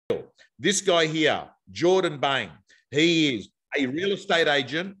This guy here, Jordan Bain, he is a real estate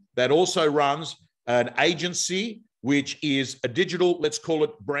agent that also runs an agency, which is a digital, let's call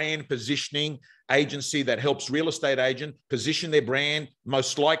it brand positioning agency that helps real estate agents position their brand,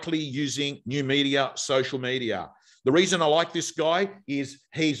 most likely using new media, social media. The reason I like this guy is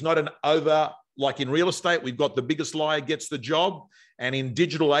he's not an like in real estate, we've got the biggest liar gets the job. And in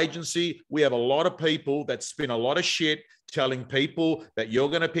digital agency, we have a lot of people that spin a lot of shit telling people that you're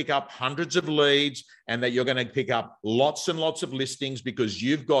going to pick up hundreds of leads and that you're going to pick up lots and lots of listings because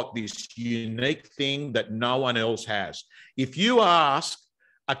you've got this unique thing that no one else has. If you ask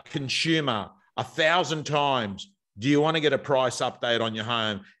a consumer 1,000 times, do you want to get a price update on your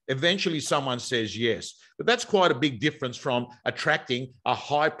home? Eventually someone says yes. But that's quite a big difference from attracting a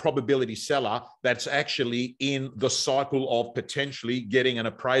high probability seller that's actually in the cycle of potentially getting an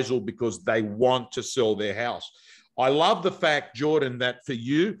appraisal because they want to sell their house. I love the fact, Jordan, that for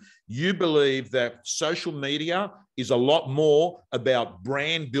you, you believe that social media is a lot more about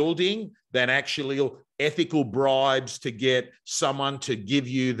brand building than actually ethical bribes to get someone to give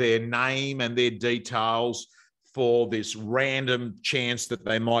you their name and their details for this random chance that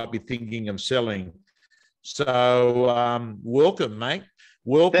they might be thinking of selling. So welcome, mate.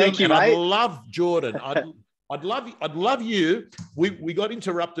 Welcome. Thank you, and mate. I'd love, Jordan, I'd love you. We got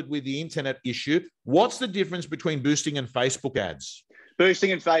interrupted with the internet issue. What's the difference between boosting and Facebook ads?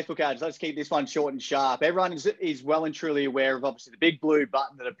 Boosting and Facebook ads. Let's keep this one short and sharp. Everyone is well and truly aware of obviously the big blue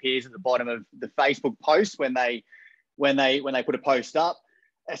button that appears at the bottom of the Facebook post when they put a post up.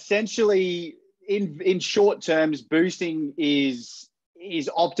 Essentially, in short terms, boosting is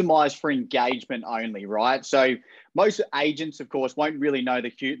optimized for engagement only, right? So most agents, of course, won't really know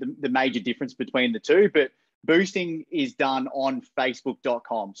the major difference between the two, but boosting is done on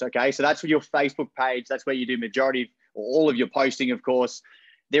facebook.com. So, okay, so that's for your Facebook page. That's where you do majority or all of your posting, of course.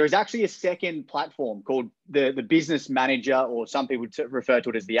 There is actually a second platform called the business manager, or some people refer to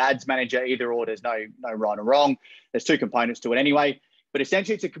it as the ads manager. Either or, there's no right or wrong. There's two components to it anyway. But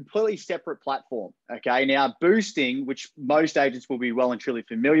essentially, it's a completely separate platform, okay? Now, boosting, which most agents will be well and truly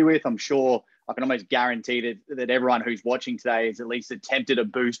familiar with, I'm sure I can almost guarantee that everyone who's watching today has at least attempted a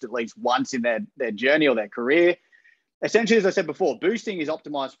boost at least once in their journey or their career. Essentially, as I said before, boosting is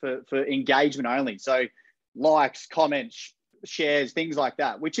optimized for engagement only. So likes, comments, shares, things like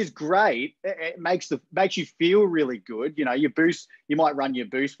that, which is great. It makes you feel really good. You know, your boost, you might run your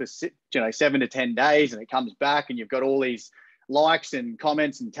boost for 7 to 10 days and it comes back and you've got all these likes and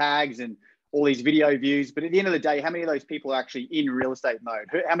comments and tags and all these video views. But at the end of the day, how many of those people are actually in real estate mode?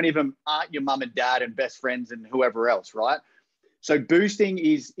 How many of them aren't your mum and dad and best friends and whoever else, right? So boosting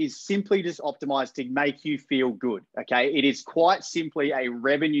is simply just optimized to make you feel good, okay? It is quite simply a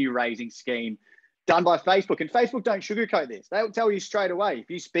revenue raising scheme done by Facebook. And Facebook don't sugarcoat this. They'll tell you straight away. If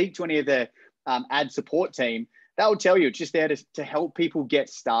you speak to any of their ad support team, they'll tell you it's just there to help people get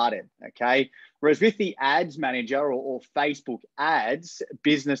started, okay? Whereas with the ads manager or Facebook ads,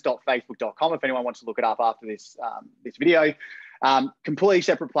 business.facebook.com, if anyone wants to look it up after this video, completely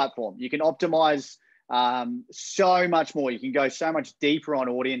separate platform. You can optimize so much more. You can go so much deeper on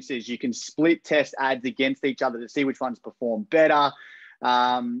audiences. You can split test ads against each other to see which ones perform better.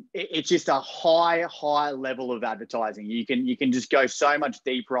 It's just a high level of advertising. You can just go so much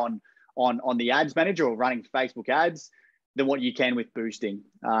deeper on the ads manager or running Facebook ads than what you can with boosting.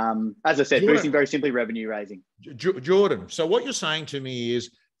 As I said, Jordan, boosting very simply revenue raising. Jordan, so what you're saying to me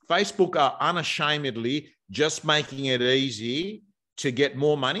is Facebook are unashamedly just making it easy to get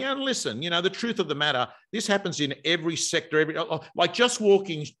more money. And listen, the truth of the matter, this happens in every sector. Like just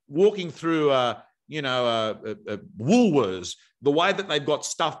walking through Woolworths, the way that they've got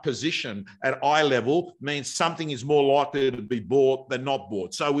stuff positioned at eye level means something is more likely to be bought than not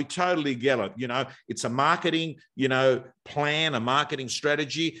bought. So we totally get it. It's a marketing, plan, a marketing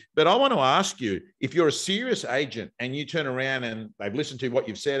strategy. But I want to ask you, if you're a serious agent and you turn around and they've listened to what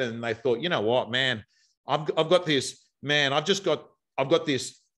you've said and they thought, you know what, man, I've got this, man, I've got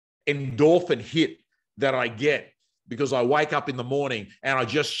this endorphin hit that I get because I wake up in the morning and I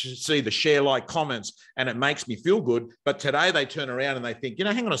just see the share like comments and it makes me feel good. But today they turn around and they think,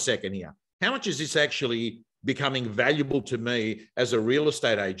 hang on a second here. How much is this actually becoming valuable to me as a real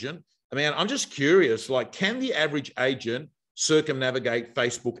estate agent? I mean, I'm just curious, like, can the average agent circumnavigate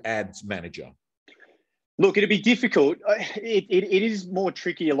Facebook ads manager? Look, it'd be difficult. It is more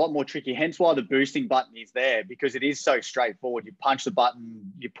tricky, a lot more tricky. Hence why the boosting button is there, because it is so straightforward. You punch the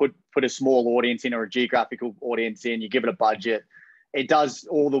button, you put a small audience in or a geographical audience in, you give it a budget. It does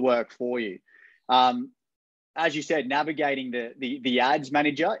all the work for you. As you said, navigating the ads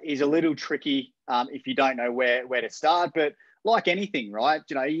manager is a little tricky if you don't know where to start. But like anything, right?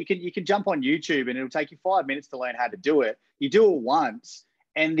 You can jump on YouTube and it'll take you 5 minutes to learn how to do it. You do it once,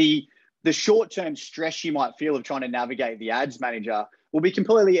 and the short-term stress you might feel of trying to navigate the ads manager will be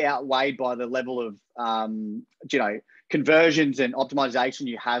completely outweighed by the level of conversions and optimization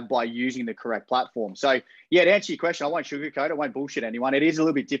you have by using the correct platform. So yeah, to answer your question, I won't sugarcoat it, I won't bullshit anyone. It is a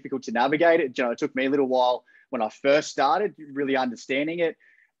little bit difficult to navigate it. It took me a little while when I first started really understanding it,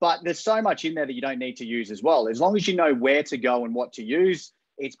 but there's so much in there that you don't need to use as well. As long as you know where to go and what to use,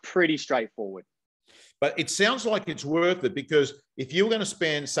 it's pretty straightforward. But it sounds like it's worth it, because if you're going to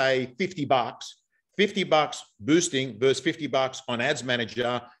spend, say, $50 boosting versus $50 on Ads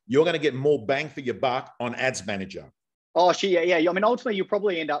Manager, you're going to get more bang for your buck on Ads Manager. Oh, yeah. I mean, ultimately, you'll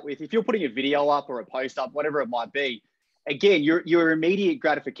probably end up with, if you're putting a video up or a post up, whatever it might be, again, your immediate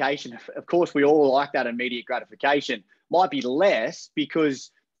gratification, of course, we all like that immediate gratification, might be less, because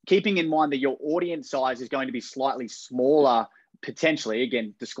keeping in mind that your audience size is going to be slightly smaller, potentially,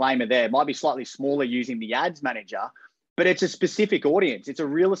 again, disclaimer there, might be slightly smaller using the Ads Manager, but it's a specific audience. It's a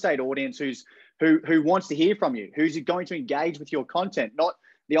real estate audience who wants to hear from you, who's going to engage with your content, not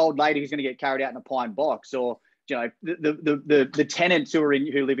the old lady who's going to get carried out in a pine box, or the tenants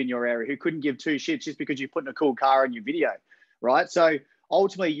who live in your area who couldn't give two shits just because you put in a cool car in your video, right? So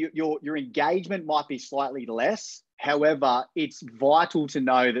ultimately, your engagement might be slightly less. However, it's vital to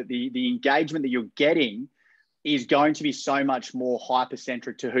know that the engagement that you're getting is going to be so much more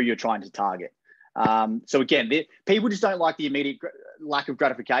hypercentric to who you're trying to target. So again, people just don't like the immediate lack of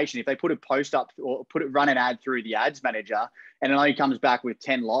gratification. If they put a post up or run an ad through the Ads Manager, and it only comes back with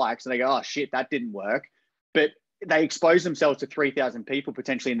 10 likes, and they go, oh shit, that didn't work. But they expose themselves to 3,000 people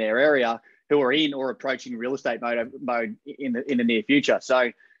potentially in their area who are in or approaching real estate mode in the near future.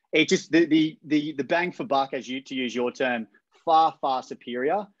 So it just the bang for buck, to use your term, far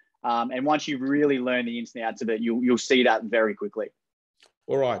superior. And once you really learn the ins and outs of it, you'll see that very quickly.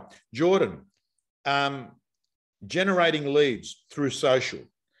 All right, Jordan, generating leads through social.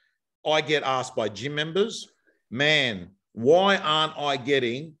 I get asked by gym members, man, why aren't I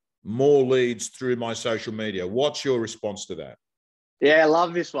getting more leads through my social media? What's your response to that? Yeah, I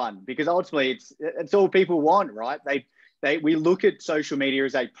love this one, because ultimately it's all people want, right? We look at social media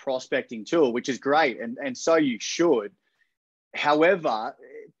as a prospecting tool, which is great, and so you should. However,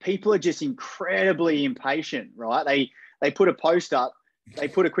 people are just incredibly impatient, right? They put a post up, they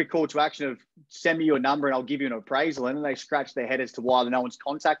put a quick call to action of send me your number and I'll give you an appraisal, and then they scratch their head as to why no one's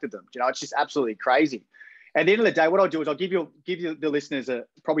contacted them. It's just absolutely crazy. At the end of the day, what I'll do is I'll give you the listeners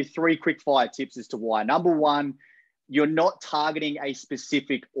probably 3 quick fire tips as to why. Number one, you're not targeting a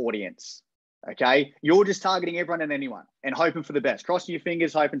specific audience. Okay, you're just targeting everyone and anyone and hoping for the best. Crossing your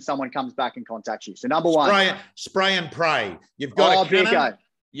fingers, hoping someone comes back and contacts you. So number one, spray and pray. You've got a cannon.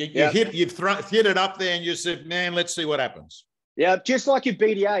 You yep. hit it up there, and you said, man, let's see what happens. Yeah, just like your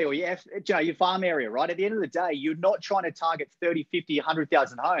BDA or your farm area, right? At the end of the day, you're not trying to target 30, 50,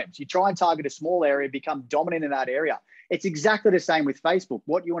 100,000 homes. You try and target a small area, become dominant in that area. It's exactly the same with Facebook.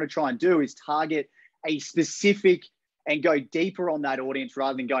 What you want to try and do is target a specific and go deeper on that audience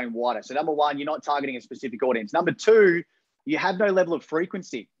rather than going wider. So number one, you're not targeting a specific audience. Number two, you have no level of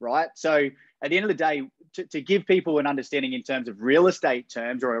frequency, right? So at the end of the day, to give people an understanding in terms of real estate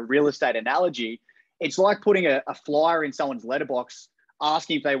terms or a real estate analogy, it's like putting a flyer in someone's letterbox,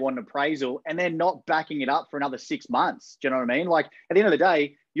 asking if they want an appraisal, and then not backing it up for another 6 months. Do you know what I mean? Like at the end of the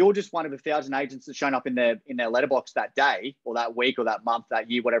day, you're just one of 1,000 agents that's shown up in their letterbox that day or that week or that month,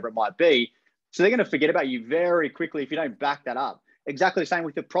 that year, whatever it might be. So they're going to forget about you very quickly if you don't back that up. Exactly the same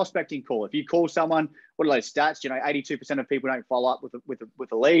with the prospecting call. If you call someone, what are those stats? 82% of people don't follow up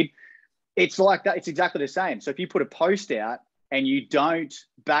with a lead. It's like that. It's exactly the same. So if you put a post out and you don't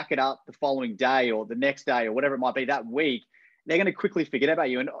back it up the following day or the next day or whatever it might be that week, they're going to quickly forget about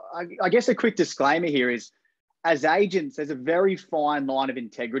you. And I guess a quick disclaimer here is, as agents, there's a very fine line of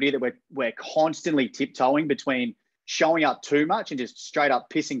integrity that we're constantly tiptoeing between showing up too much and just straight up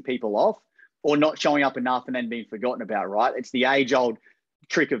pissing people off, or not showing up enough and then being forgotten about, right? It's the age-old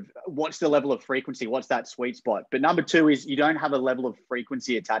trick of what's the level of frequency, what's that sweet spot? But number two is you don't have a level of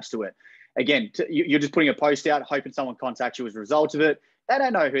frequency attached to it. Again, you're just putting a post out, hoping someone contacts you as a result of it. They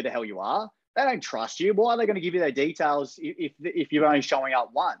don't know who the hell you are. They don't trust you. Why are they going to give you their details if you're only showing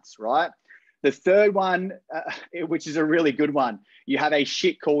up once, right? The third one, which is a really good one, you have a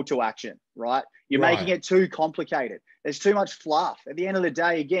shit call to action, right? You're making it too complicated. There's too much fluff. At the end of the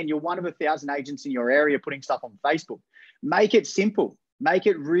day, again, you're one of 1,000 agents in your area putting stuff on Facebook. Make it simple. Make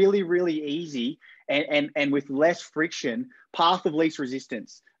it really, really easy and with less friction, path of least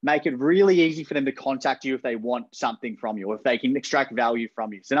resistance. Make it really easy for them to contact you if they want something from you or if they can extract value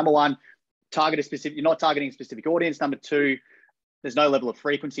from you. So number one, you're not targeting a specific audience. Number two, There's no level of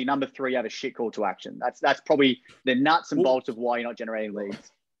frequency. Number 3, you have a shit call to action. That's probably the nuts and bolts of why you're not generating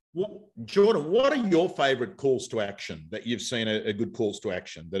leads. Well, Jordan, what are your favorite calls to action that you've seen a good calls to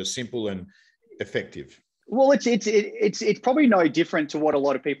action that are simple and effective? Well, it's probably no different to what a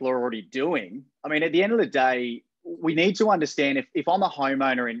lot of people are already doing. I mean, at the end of the day, we need to understand if I'm a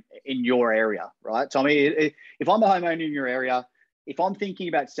homeowner in your area, right? So I mean, if I'm a homeowner in your area, if I'm thinking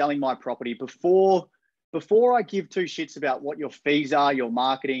about selling my property, before I give two shits about what your fees are, your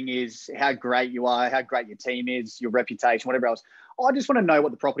marketing is, how great you are, how great your team is, your reputation, whatever else, I just want to know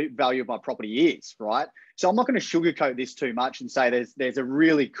what the property value of my property is, right? So I'm not going to sugarcoat this too much and say there's a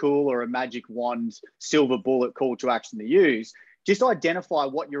really cool or a magic wand, silver bullet call to action to use. Just identify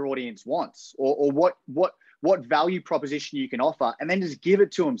what your audience wants or what value proposition you can offer, and then just give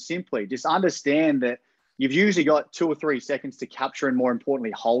it to them simply. Just understand that you've usually got 2 or 3 seconds to capture and, more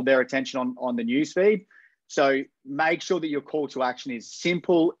importantly, hold their attention on the newsfeed. So make sure that your call to action is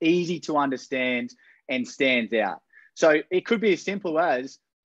simple, easy to understand, and stands out. So it could be as simple as,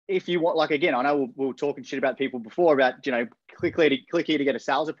 if you want, like, again, I know we were talking shit about people before about, click here to get a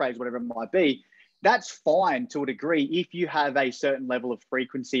sales appraisal, whatever it might be. That's fine to a degree if you have a certain level of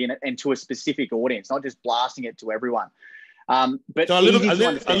frequency and to a specific audience, not just blasting it to everyone. But so a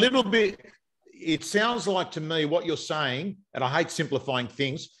little bit, it sounds like to me what you're saying, and I hate simplifying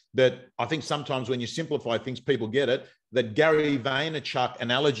things, that I think sometimes when you simplify things, people get it, that Gary Vaynerchuk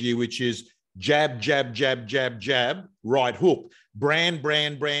analogy, which is jab, jab, jab, jab, jab, right hook, brand,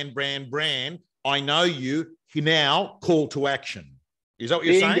 brand, brand, brand, brand. I know you, now call to action. Is that what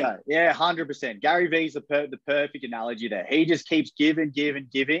you're saying? Yeah, 100%. Gary V's the perfect analogy there. He just keeps giving.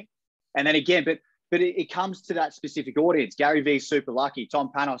 And then again, but it comes to that specific audience. Gary V's super lucky.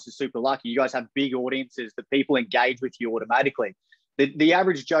 Tom Panos is super lucky. You guys have big audiences that people engage with you automatically. The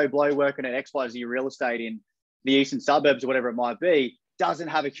average Joe Blow working at XYZ real estate in the eastern suburbs or whatever it might be doesn't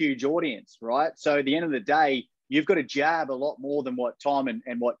have a huge audience, right? So at the end of the day, you've got to jab a lot more than what Tom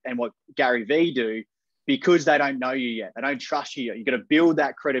and what Gary V do, because they don't know you yet. They don't trust you yet. You've got to build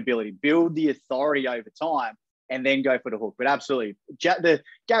that credibility, build the authority over time, and then go for the hook. But absolutely,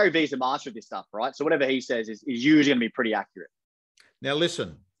 Gary V's a master of this stuff, right? So whatever he says is usually going to be pretty accurate. Now,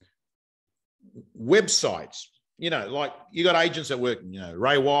 listen, websites, like you got agents that work,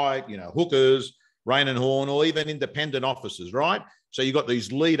 Ray White, hookers, Rain and Horn, or even independent offices, right? So you got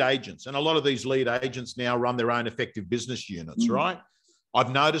these lead agents, and a lot of these lead agents now run their own effective business units, right?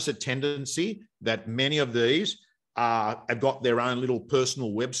 I've noticed a tendency that many of these have got their own little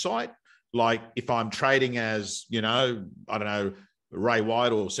personal website. Like if I'm trading as, I don't know, Ray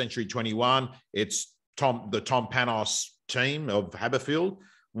White or Century 21, it's the Tom Panos team of Haberfield.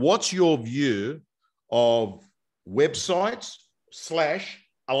 What's your view of websites /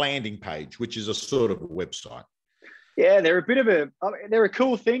 a landing page, which is a sort of a website? Yeah, they're they're a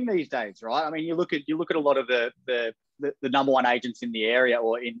cool thing these days, right? I mean, you look at a lot of the number one agents in the area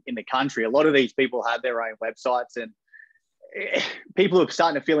or in the country. A lot of these people have their own websites, and people are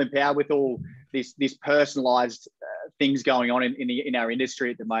starting to feel empowered with all this personalized things going on in our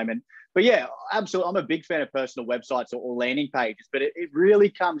industry at the moment. But yeah, absolutely, I'm a big fan of personal websites or landing pages, but it really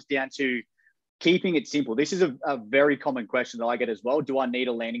comes down to keeping it simple. This is a very common question that I get as well. Do I need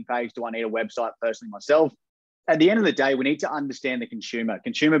a landing page? Do I need a website personally myself? At the end of the day, we need to understand the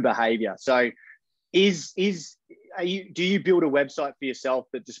consumer behavior. So do you build a website for yourself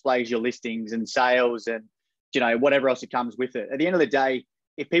that displays your listings and sales and, whatever else that comes with it? At the end of the day,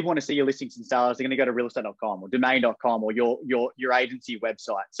 if people want to see your listings and sales, they're going to go to realestate.com or domain.com or your agency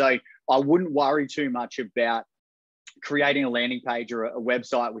website. So I wouldn't worry too much about creating a landing page or a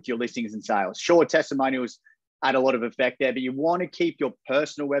website with your listings and sales. Sure, testimonials add a lot of effect there, but you want to keep your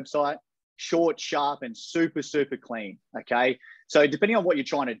personal website short, sharp, and super, super clean. Okay. So depending on what you're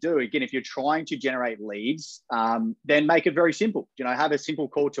trying to do, again, if you're trying to generate leads, then make it very simple. Have a simple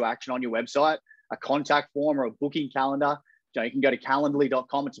call to action on your website, a contact form or a booking calendar. You can go to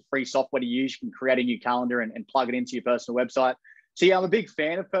calendly.com. It's a free software to use. You can create a new calendar and plug it into your personal website. So yeah, I'm a big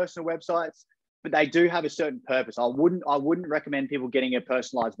fan of personal websites, but they do have a certain purpose. I wouldn't recommend people getting a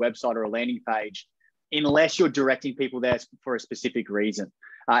personalized website or a landing page unless you're directing people there for a specific reason.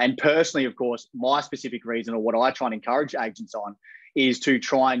 And personally, of course, my specific reason, or what I try and encourage agents on, is to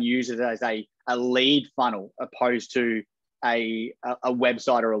try and use it as a lead funnel opposed to a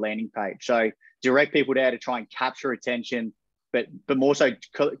website or a landing page. So direct people there to try and capture attention, but more so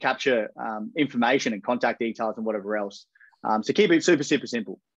capture information and contact details and whatever else. So keep it super, super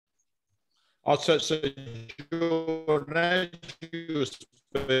simple. Oh, so Jordan, as you were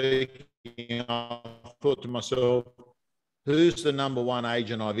speaking, I thought to myself, who's the number one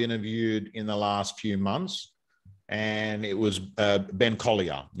agent I've interviewed in the last few months? and it was Ben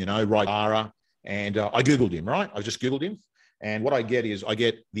Collier, right? And I Googled him, right? I just Googled him. And what I get is I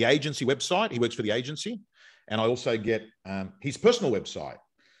get the agency website. He works for the agency. And I also get his personal website.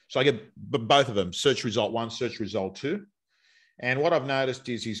 So I get both of them, search result 1, search result 2. And what I've noticed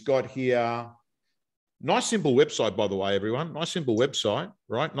is he's got here, nice simple website, by the way, everyone. Nice simple website,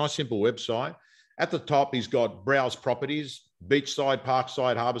 right? Nice simple website. At the top, he's got browse properties, beachside,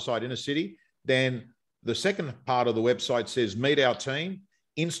 parkside, harbourside, inner city. Then the second part of the website says meet our team,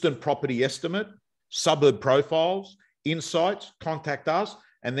 instant property estimate, suburb profiles, insights, contact us.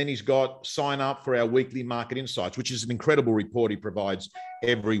 And then he's got sign up for our weekly market insights, which is an incredible report he provides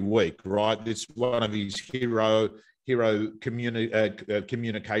every week, right? It's one of his hero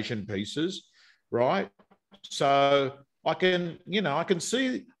communication pieces, right? So I can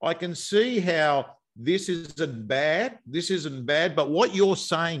see how this isn't bad. But what you're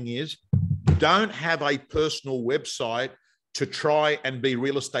saying is don't have a personal website to try and be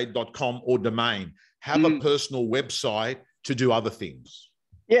realestate.com or domain. Have a personal website to do other things.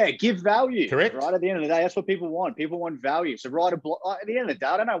 Yeah, give value. Correct. Right at the end of the day, that's what people want. People want value. So write a blog. At the end of the day,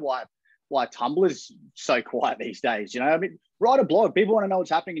 I don't know why Tumblr's so quiet these days. I mean, write a blog. People want to know what's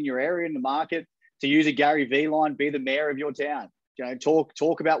happening in your area, in the market. To use a Gary V line, be the mayor of your town.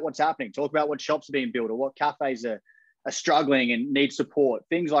 Talk about what's happening. Talk about what shops are being built or what cafes are struggling and need support.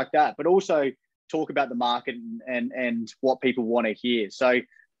 Things like that. But also talk about the market and what people want to hear. So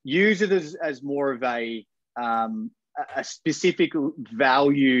use it as more of a specific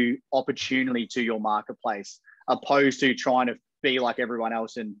value opportunity to your marketplace, opposed to trying to be like everyone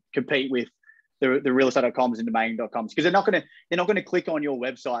else and compete with the realestate.coms and domain.coms, because they're not going to click on your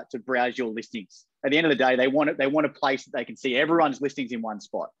website to browse your listings. At the end of the day, they want a place that they can see everyone's listings in one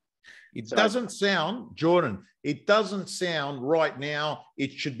spot. Doesn't sound, Jordan, it doesn't sound right now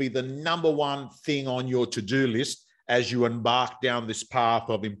it should be the number one thing on your to-do list as you embark down this path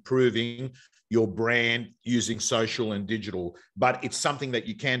of improving your brand using social and digital, but it's something that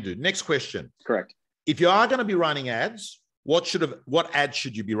you can do. Next question. Correct. If you are going to be running ads, what ads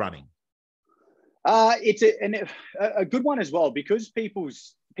should you be running? It's a good one as well, because people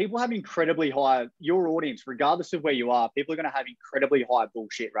have incredibly high, your audience, regardless of where you are, people are going to have incredibly high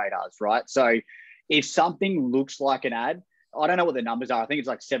bullshit radars, right? So if something looks like an ad, I don't know what the numbers are. I think it's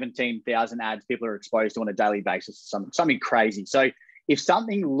like 17,000 ads people are exposed to on a daily basis, something crazy. So if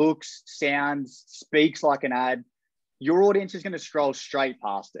something looks, sounds, speaks like an ad, your audience is going to scroll straight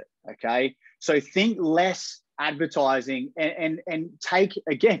past it. Okay. So think less advertising and take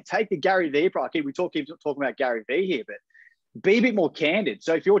the Gary V approach. We keep talking about Gary V here, but be a bit more candid.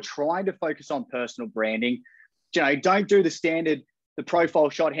 So if you're trying to focus on personal branding, don't do the standard, the profile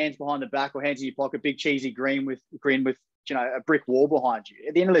shot, hands behind the back or hands in your pocket, big cheesy grin with a brick wall behind you.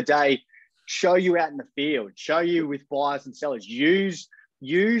 At the end of the day, show you out in the field, show you with buyers and sellers. Use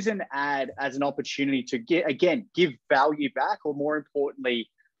an ad as an opportunity to give value back, or more importantly,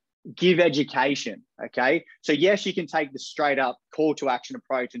 give education. Okay. So yes, you can take the straight up call to action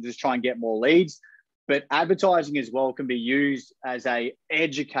approach and just try and get more leads, but advertising as well can be used as a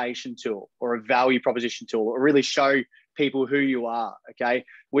education tool or a value proposition tool, or really show people who you are. Okay.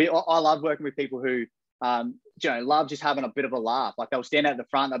 I love working with people who, love just having a bit of a laugh. Like they'll stand out the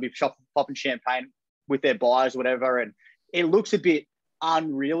front, they'll be popping champagne with their buyers, whatever. And it looks a bit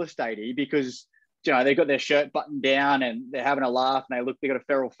unreal estatey because, they've got their shirt buttoned down and they're having a laugh and they got a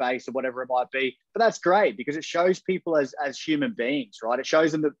feral face or whatever it might be. But that's great because it shows people as human beings, right? It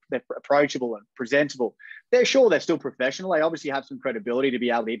shows them that they're approachable and presentable. They're still professional. They obviously have some credibility to be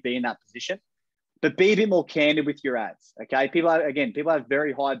able to be in that position, but be a bit more candid with your ads. Okay. People have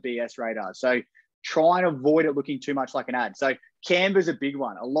very high BS radars. So try and avoid it looking too much like an ad. So Canva's a big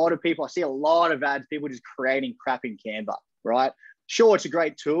one. I see a lot of ads, people just creating crap in Canva, right? Sure, it's a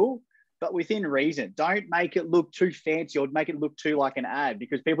great tool, but within reason. Don't make it look too fancy or make it look too like an ad,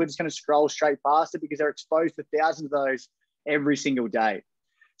 because people are just going to scroll straight past it because they're exposed to thousands of those every single day.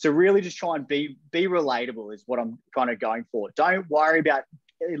 So really just try and be relatable is what I'm kind of going for. Don't worry about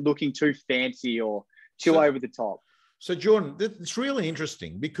it looking too fancy or too over the top. So Jordan, it's really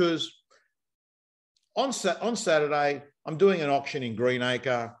interesting because on Saturday, I'm doing an auction in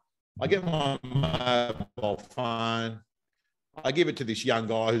Greenacre. I get my mobile phone. I give it to this young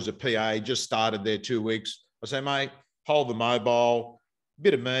guy who's a PA, just started there 2 weeks. I say, mate, hold the mobile,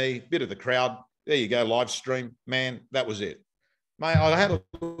 bit of me, bit of the crowd. There you go, live stream. Man, that was it. Mate, I had a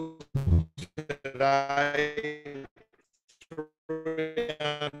look today,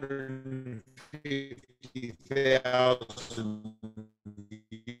 350,000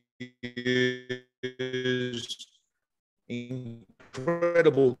 views,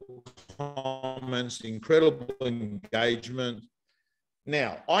 incredible comments comments, incredible engagement.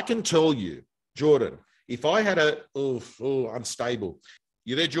 Now, I can tell you, Jordan, if I had unstable.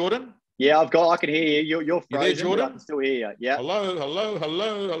 You there, Jordan? Yeah, I can hear you. You're frozen, you there, Jordan? but I can still hear you. Yeah. Hello.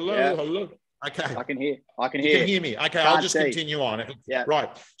 Yeah. Hello. Okay. I can hear. You can hear me. Okay, I'll just continue on. Yeah. Right.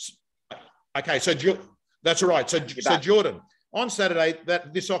 Okay, so that's all right. So Jordan, on Saturday,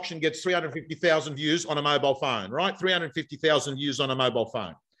 this auction gets 350,000 views on a mobile phone, right? 350,000 views on a mobile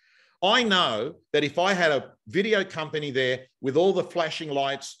phone. I know that if I had a video company there with all the flashing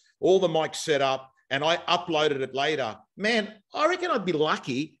lights, all the mics set up, and I uploaded it later, man, I reckon I'd be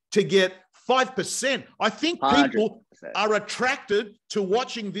lucky to get 5%. I think people 100%. Are attracted to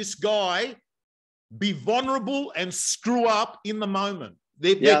watching this guy be vulnerable and screw up in the moment.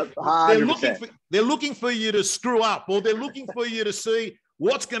 They're looking for you to screw up, or they're looking for you to see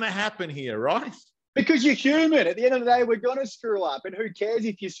what's going to happen here, right? Because you're human. At the end of the day, we're going to screw up. And who cares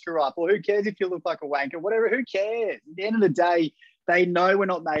if you screw up, or who cares if you look like a wanker, whatever, who cares? At the end of the day, they know we're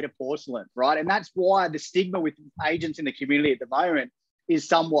not made of porcelain, right? And that's why the stigma with agents in the community at the moment is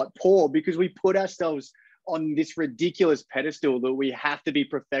somewhat poor, because we put ourselves on this ridiculous pedestal that we have to be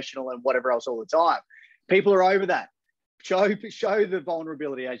professional and whatever else all the time. People are over that. Show the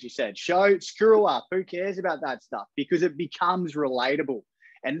vulnerability, as you said. Screw up. Who cares about that stuff? Because it becomes relatable.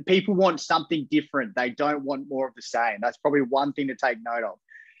 And people want something different. They don't want more of the same. That's probably one thing to take note of.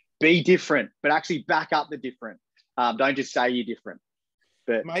 Be different, but actually back up the different. Don't just say you're different.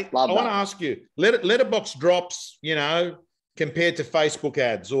 But mate, I want to ask you, letterbox drops, compared to Facebook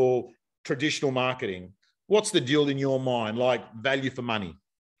ads or traditional marketing, what's the deal in your mind, like value for money?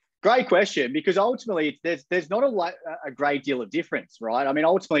 Great question, because ultimately there's not a great deal of difference, right? I mean,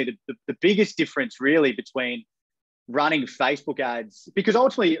 ultimately the biggest difference really between running Facebook ads, because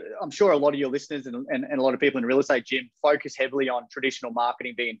ultimately I'm sure a lot of your listeners and a lot of people in the real estate gym focus heavily on traditional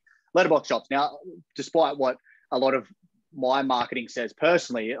marketing being letterbox shops. Now, despite what a lot of my marketing says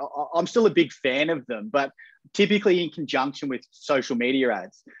personally, I'm still a big fan of them, but typically in conjunction with social media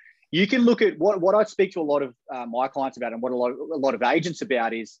ads. You can look at what I speak to a lot of my clients about, and what a lot of agents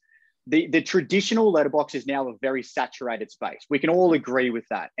about, is the traditional letterbox is now a very saturated space. We can all agree with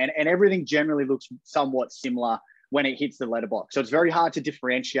that. And everything generally looks somewhat similar when it hits the letterbox. So it's very hard to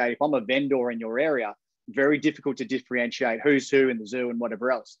differentiate. If I'm a vendor in your area, very difficult to differentiate who's who in the zoo and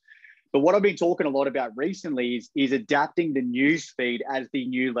whatever else. But what I've been talking a lot about recently is adapting the news feed as the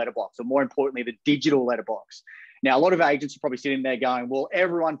new letterbox, or more importantly, the digital letterbox. Now, a lot of agents are probably sitting there going, well,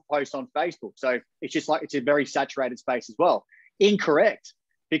 everyone posts on Facebook, so it's a very saturated space as well. Incorrect,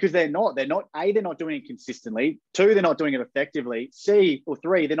 because they're not A, they're not doing it consistently. 2, they're not doing it effectively. 3,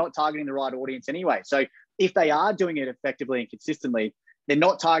 they're not targeting the right audience anyway. So if they are doing it effectively and consistently, they're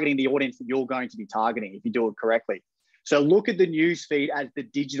not targeting the audience that you're going to be targeting if you do it correctly. So look at the news feed as the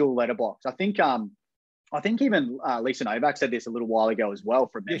digital letterbox. I think even Lisa Novak said this a little while ago as well.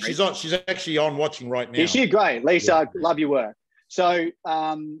 From memory. Yeah, she's actually on watching right now. Is she? Great, Lisa. Yeah. Love your work. So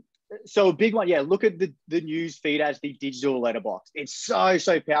a big one. Yeah, look at the news feed as the digital letterbox. It's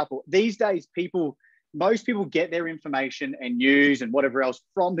so powerful these days. Most people get their information and news and whatever else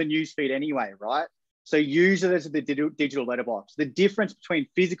from the news feed anyway, right? So use it as the digital letterbox. The difference between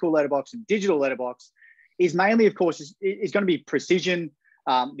physical letterbox and digital letterbox is mainly, of course, is going to be precision,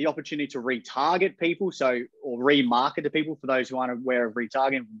 the opportunity to retarget people, or remarket to people for those who aren't aware of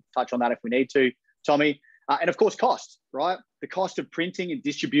retargeting. We'll touch on that if we need to, Tommy. And of course, cost, right? The cost of printing and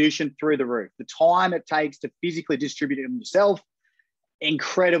distribution through the roof. The time it takes to physically distribute them yourself,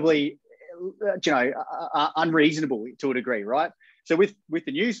 incredibly, unreasonable to a degree, right? So with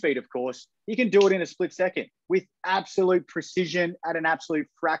the newsfeed, of course, you can do it in a split second with absolute precision at an absolute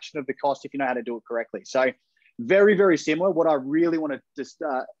fraction of the cost if you know how to do it correctly. So very, very similar. What I really want to just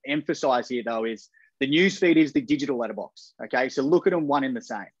emphasize here, though, is the newsfeed is the digital letterbox. Okay, so look at them one in the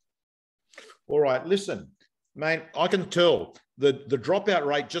same. All right, listen, mate, I can tell the dropout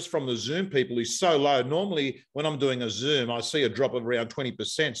rate just from the Zoom people is so low. Normally, when I'm doing a Zoom, I see a drop of around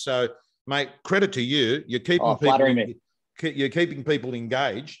 20%. So, mate, credit to you. You're keeping You're keeping people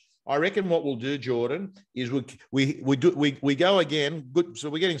engaged. I reckon what we'll do, Jordan, is we go again. Good. So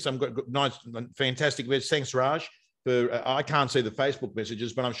we're getting some good, nice, fantastic messages. Thanks, Raj. I can't see the Facebook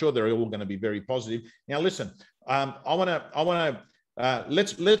messages, but I'm sure they're all going to be very positive. Now, listen,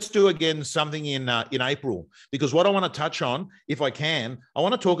 let's do again something in April, because what I want to touch on, if I can, I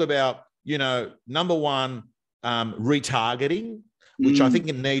want to talk about number one, retargeting, which I think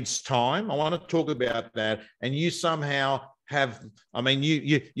it needs time. I want to talk about that. And you somehow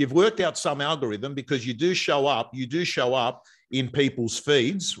you've worked out some algorithm, because you do show up in people's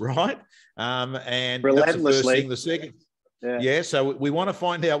feeds, right? And relentlessly. That's the first thing. Yeah. So we want to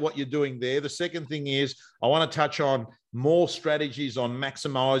find out what you're doing there. The second thing is I want to touch on more strategies on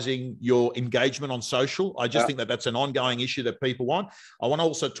maximizing your engagement on social. I just think that that's an ongoing issue that people want. I want to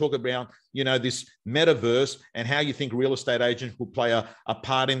also talk about, this metaverse and how you think real estate agents will play a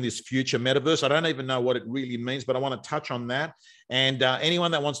part in this future metaverse. I don't even know what it really means, but I want to touch on that. And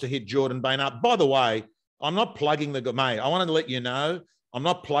anyone that wants to hit Jordan Bain up, by the way, I'm not plugging the guy, mate. I want to let you know, I'm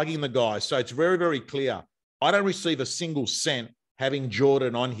not plugging the guy. So it's very, very clear. I don't receive a single cent having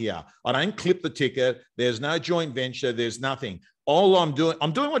Jordan on here. I don't clip the ticket. There's no joint venture. There's nothing. All I'm doing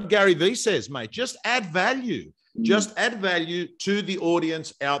what Gary Vee says, mate. Just add value. Just add value to the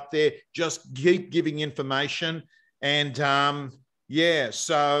audience out there. Just keep giving information. And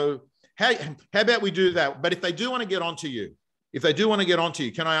so how about we do that? But if they do want to get onto you,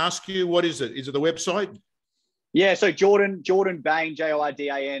 can I ask you, what is it? Is it the website? Yeah, so Jordan Bain,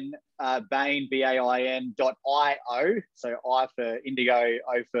 Jordan, Bain, BAIN.io. So I for Indigo,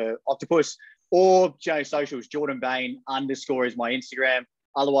 O for Octopus, or socials, Jordan Bain _ is my Instagram.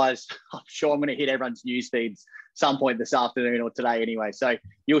 Otherwise, I'm sure I'm going to hit everyone's news feeds some point this afternoon or today anyway. So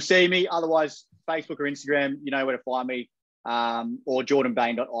you'll see me. Otherwise, Facebook or Instagram, you know where to find me. Or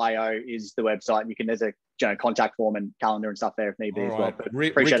jordanbain.io is the website. You can, there's a contact form and calendar and stuff there if need be as well. But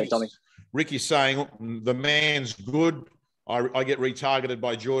appreciate it, Tommy. Ricky's saying the man's good. I get retargeted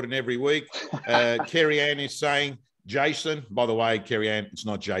by Jordan every week. Kerry Ann is saying, Jason, by the way, Kerry Ann, it's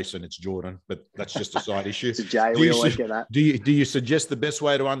not Jason, it's Jordan, but that's just a side issue. It's a J, we always get that. Do you suggest the best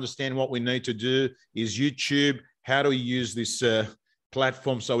way to understand what we need to do is YouTube? How do we use this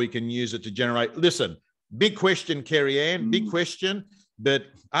platform so we can use it to generate? Listen, big question, Kerry Ann, big question. But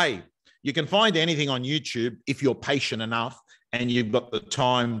hey, you can find anything on YouTube if you're patient enough and you've got the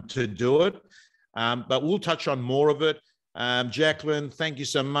time to do it. But we'll touch on more of it. Jacqueline, thank you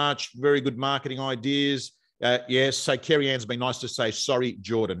so much. Very good marketing ideas. Yes, so Kerry Ann's been nice to say, sorry,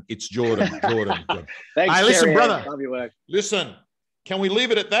 Jordan. It's Jordan. Thanks, hey, listen, Kerry brother. Ann. Love your work. Listen, can we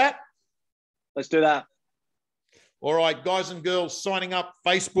leave it at that? Let's do that. All right, guys and girls, signing up,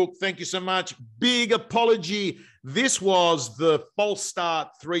 Facebook, thank you so much. Big apology. This was the false start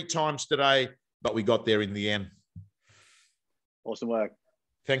 3 times today, but we got there in the end. Awesome work.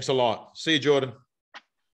 Thanks a lot. See you, Jordan.